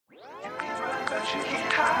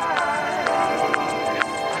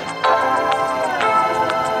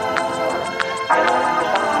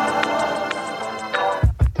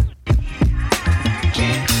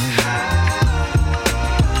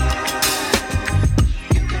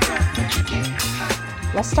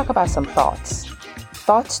Let's talk about some thoughts.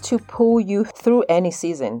 Thoughts to pull you through any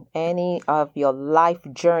season, any of your life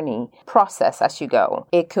journey process as you go.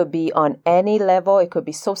 It could be on any level. It could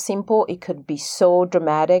be so simple. It could be so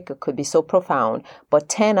dramatic. It could be so profound. But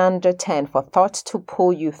 10 under 10 for thoughts to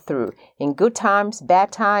pull you through in good times,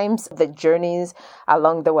 bad times, the journeys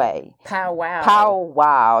along the way. PowWow.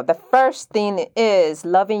 PowWow. The first thing is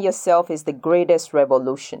loving yourself is the greatest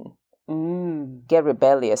revolution. Get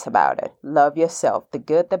rebellious about it. Love yourself, the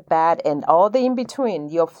good, the bad, and all the in between.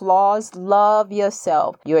 Your flaws, love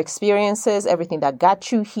yourself. Your experiences, everything that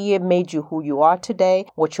got you here, made you who you are today,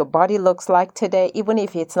 what your body looks like today, even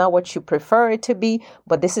if it's not what you prefer it to be,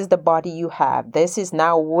 but this is the body you have. This is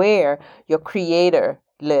now where your creator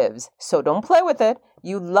lives. So don't play with it.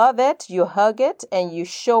 You love it, you hug it, and you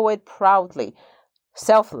show it proudly.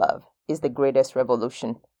 Self-love is the greatest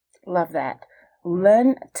revolution. Love that.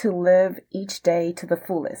 Learn to live each day to the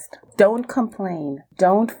fullest. Don't complain.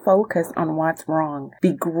 Don't focus on what's wrong.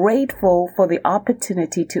 Be grateful for the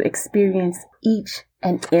opportunity to experience each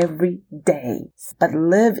and every day. But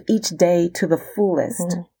live each day to the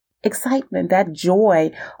fullest. Excitement, that joy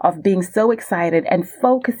of being so excited and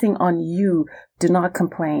focusing on you. Do not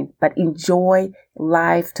complain, but enjoy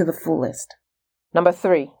life to the fullest. Number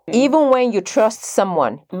 3, even when you trust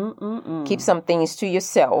someone, keep some things to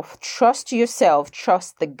yourself. Trust yourself.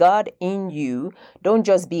 Trust the God in you. Don't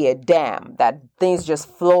just be a dam that things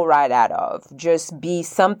just flow right out of. Just be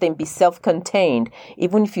something, be self-contained.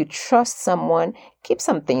 Even if you trust someone, keep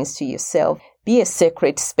some things to yourself. Be a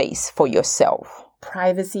sacred space for yourself.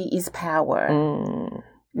 Privacy is power.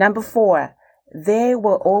 Number 4, there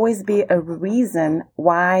will always be a reason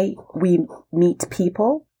why we meet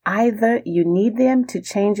people. Either you need them to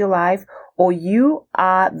change your life or you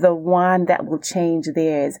are the one that will change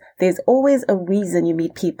theirs. There's always a reason you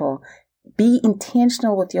meet people. Be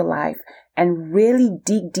intentional with your life and really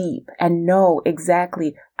dig deep and know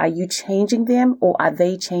exactly, are you changing them or are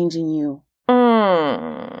they changing you?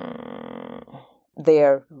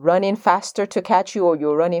 They're running faster to catch you or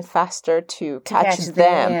you're running faster to catch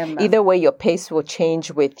them. Either way, your pace will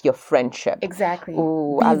change with your friendship. Exactly.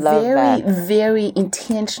 Ooh, I love that. Be very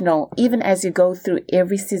intentional, even as you go through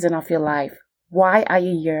every season of your life. Why are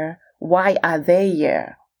you here? Why are they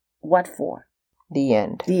here? What for? The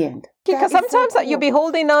end. The end. Because sometimes you'll be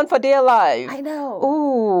holding on for dear life. I know.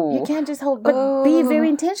 Ooh. You can't just hold, but be very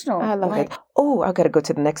intentional. I love it. Oh, I got to go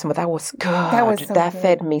to the next one. That was good. That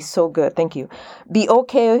fed me so good. Thank you. Be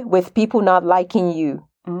okay with people not liking you.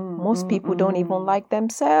 Most people don't even like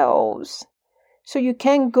themselves. So you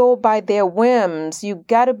can't go by their whims. You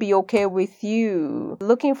got to be okay with you.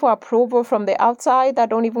 Looking for approval from the outside that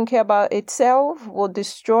don't even care about itself will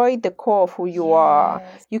destroy the core of who you are.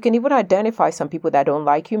 You can even identify some people that don't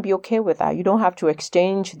like you and be okay with that. You don't have to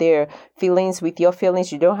exchange their feelings with your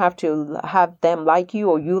feelings. You don't have to have them like you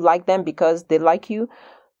or you like them because they like you.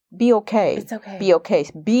 Be okay. It's okay. Be okay.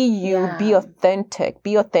 Be you. Be authentic.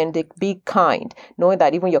 Be authentic. Be kind. Knowing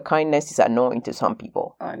that even your kindness is annoying to some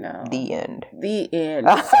people. Oh, no. The end. The end.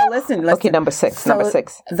 So listen. Okay, number 6. Number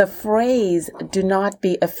 6. The phrase, do not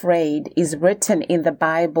be afraid, is written in the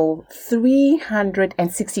Bible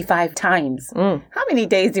 365 times. How many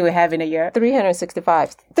days do we have in a year? 365.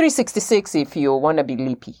 366 if you want to be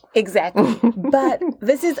leapy. Exactly. But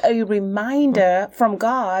this is a reminder from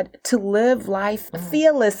God to live life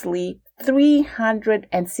fearlessly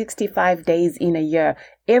 365 days in a year.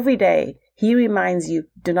 Every day, He reminds you,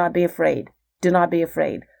 do not be afraid. Do not be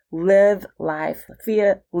afraid. Live life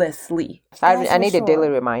fearlessly. I need a daily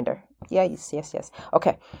reminder. Yes.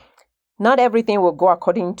 Okay. Not everything will go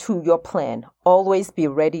according to your plan. Always be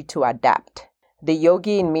ready to adapt. The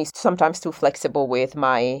yogi in me is sometimes too flexible with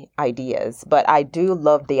my ideas, but I do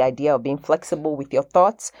love the idea of being flexible with your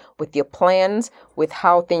thoughts, with your plans, with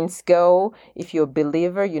how things go. If you're a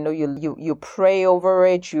believer, you pray over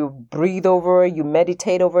it, you breathe over it, you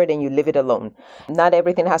meditate over it, and you leave it alone. Not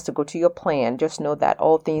everything has to go to your plan. Just know that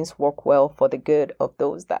all things work well for the good of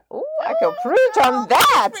those that... Ooh, I can preach on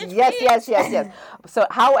that. Yes. So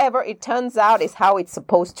however it turns out is how it's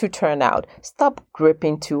supposed to turn out. Stop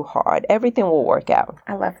gripping too hard. Everything will work out.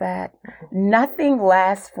 I love that. Nothing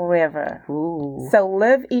lasts forever. Ooh. So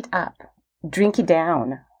live it up. Drink it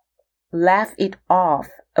down. Laugh it off.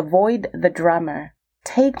 Avoid the drama.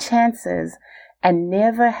 Take chances and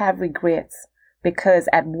never have regrets. Because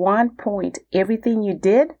at one point, everything you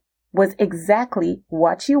did was exactly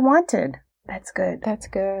what you wanted. That's good. That's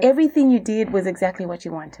good. Everything you did was exactly what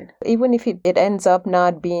you wanted. Even if it ends up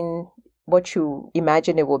not being what you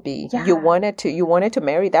imagine it will be. Yeah. You wanted to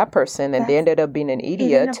marry that person and they ended up being an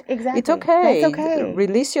idiot. Exactly. It's okay. That's okay.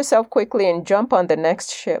 Release yourself quickly and jump on the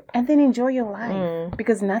next ship. And then enjoy your life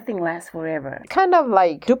because nothing lasts forever. Kind of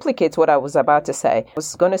like duplicates what I was about to say. I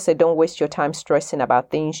was going to say don't waste your time stressing about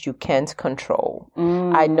things you can't control.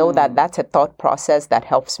 I know that that's a thought process that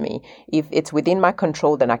helps me. If it's within my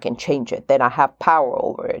control, then I can change it. Then I have power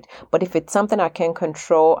over it. But if it's something I can't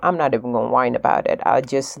control, I'm not even going to whine about it. I'll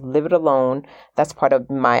just leave it alone. That's part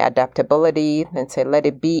of my adaptability and say, let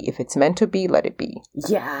it be. If it's meant to be, let it be.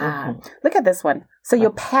 Yeah. Look at this one. So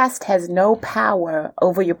your past has no power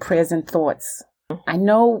over your present thoughts. I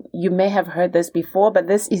know you may have heard this before, but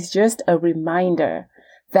this is just a reminder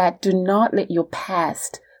that do not let your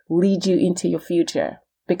past lead you into your future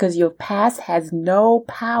because your past has no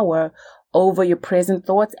power over your present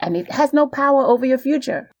thoughts and it has no power over your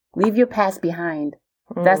future. Leave your past behind.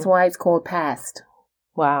 That's why it's called past.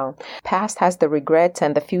 Wow. Past has the regrets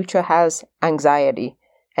and the future has anxiety.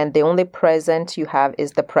 And the only present you have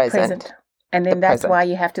is the present. And then that's why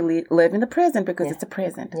you have to live in the present because it's a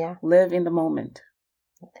present. Yeah. Live in the moment.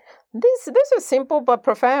 This is simple but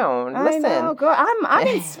profound. Listen. I know, girl. I'm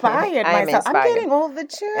inspired myself. I'm getting all the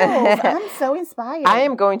chills. I'm so inspired. I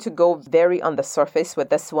am going to go very on the surface with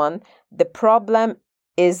this one. The problem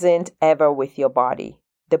isn't ever with your body.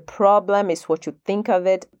 The problem is what you think of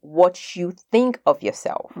it, what you think of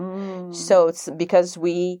yourself. So it's because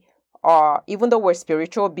we are, even though we're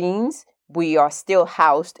spiritual beings, we are still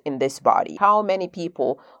housed in this body. How many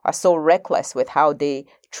people are so reckless with how they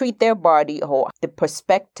treat their body or the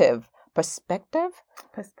perspective that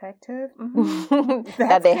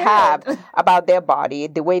they have about their body,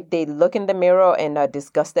 the way they look in the mirror and are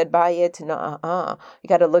disgusted by it. You got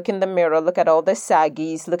to look in the mirror, look at all the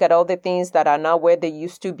saggies, look at all the things that are not where they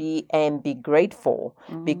used to be and be grateful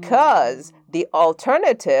because the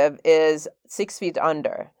alternative is 6 feet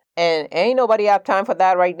under. And ain't nobody have time for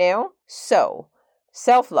that right now. So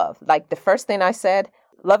self-love, like the first thing I said,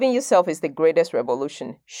 loving yourself is the greatest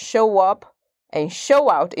revolution. Show up and show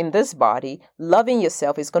out in this body. Loving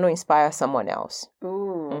yourself is going to inspire someone else.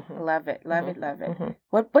 Ooh, love it, love it, love it.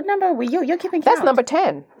 What number were you? You're keeping count. That's number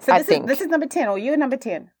 10, so I think. This is number 10, or you're number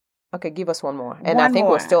 10. Okay, give us one more. And I think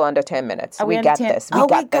we're still under 10 minutes. We got this.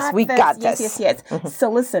 We got this. Yes. So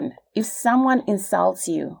listen, if someone insults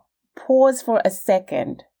you, pause for a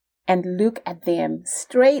second and look at them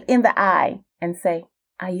straight in the eye and say,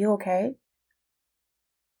 "Are you okay?"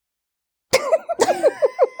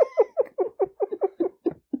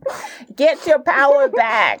 Get your power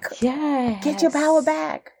back. Yes. Get your power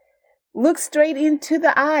back. Look straight into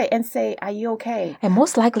the eye and say, "Are you okay?" And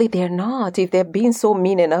most likely they're not if they're being so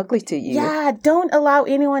mean and ugly to you. Yeah, don't allow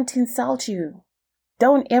anyone to insult you.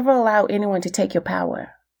 Don't ever allow anyone to take your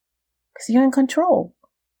power because you're in control.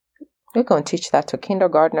 We're going to teach that to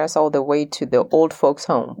kindergartners all the way to the old folks'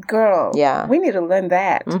 home. Girl, yeah, we need to learn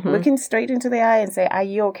that. Looking straight into the eye and say, "Are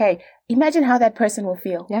you okay?" Imagine how that person will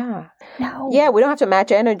feel. Yeah. No. Yeah, we don't have to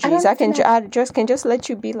match energies. I can just let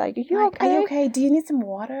you be like, "You okay? Are you okay? Do you need some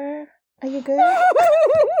water? Are you good?"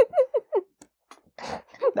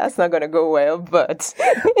 That's not gonna go well, but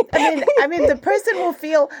I mean, the person will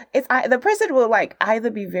feel the person will like either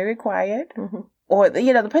be very quiet. Or,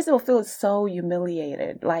 the person will feel so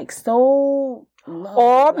humiliated, like so low.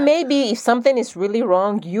 Or maybe if something is really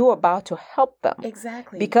wrong, you're about to help them.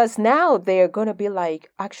 Exactly. Because now they're going to be like,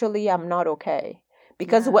 actually, I'm not okay.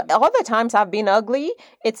 Because all the times I've been ugly,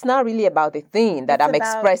 it's not really about the thing that I'm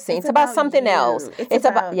expressing. It's about something else. It's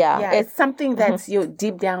about it's something that's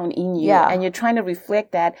deep down in you. Yeah. And you're trying to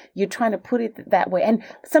reflect that. You're trying to put it that way. And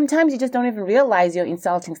sometimes you just don't even realize you're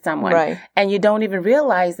insulting someone. Right. And you don't even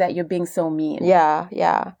realize that you're being so mean. Yeah,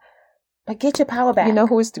 yeah. But get your power back. You know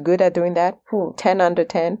who's good at doing that? Who? 10 under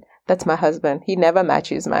 10. That's my husband. He never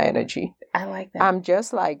matches my energy. I like that. I'm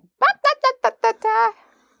just like,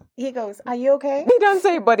 he goes, "Are you okay?" He doesn't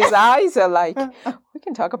say, but his eyes are like, we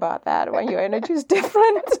can talk about that when your energy is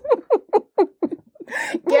different.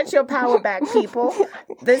 Get your power back, people.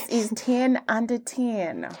 This is 10 under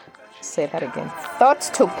 10. Say that again. Thoughts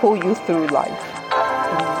to pull you through life.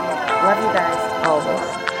 Love you guys.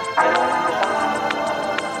 Always.